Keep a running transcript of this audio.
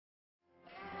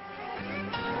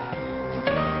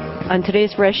On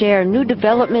today's Fresh Air, new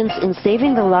developments in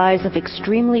saving the lives of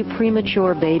extremely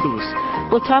premature babies.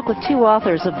 We'll talk with two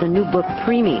authors of the new book,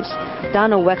 Preemies,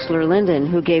 Donna Wexler-Linden,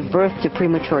 who gave birth to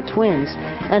premature twins,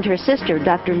 and her sister,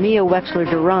 Dr. Mia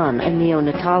Wexler-Doron, a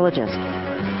neonatologist.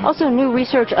 Also, new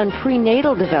research on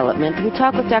prenatal development. We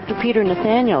talk with Dr. Peter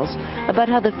Nathanielsz about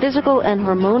how the physical and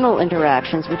hormonal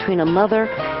interactions between a mother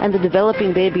and the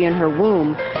developing baby in her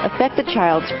womb affect the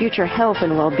child's future health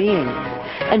and well-being.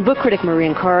 And book critic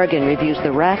Maureen Corrigan reviews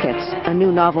The Rackets, a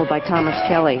new novel by Thomas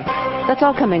Kelly. That's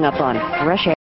all coming up on Fresh Air.